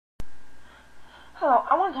Hello,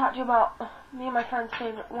 I want to talk to you about me and my friend's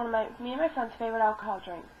favorite alcohol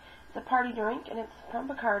drink. It's a party drink, and it's from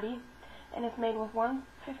Bacardi, and it's made with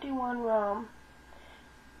 151 rum,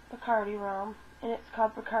 Bacardi rum, and it's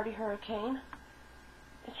called Bacardi Hurrican.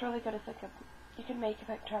 It's really good. It's like you can make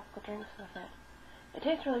like tropical drinks with it. It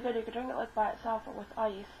tastes really good. You can drink it like by itself or with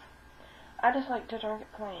ice. I just like to drink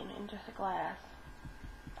it plain in just a glass.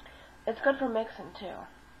 It's good for mixing too.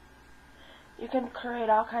 You can create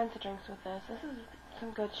all kinds of drinks with this. This is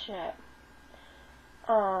some good shit.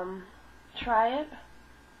 Try it.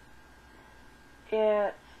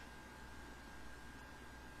 It's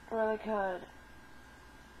really good.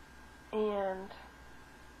 And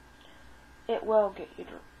it will get you,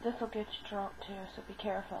 this will get you drunk too, so be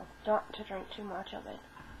careful. Don't to drink too much of it.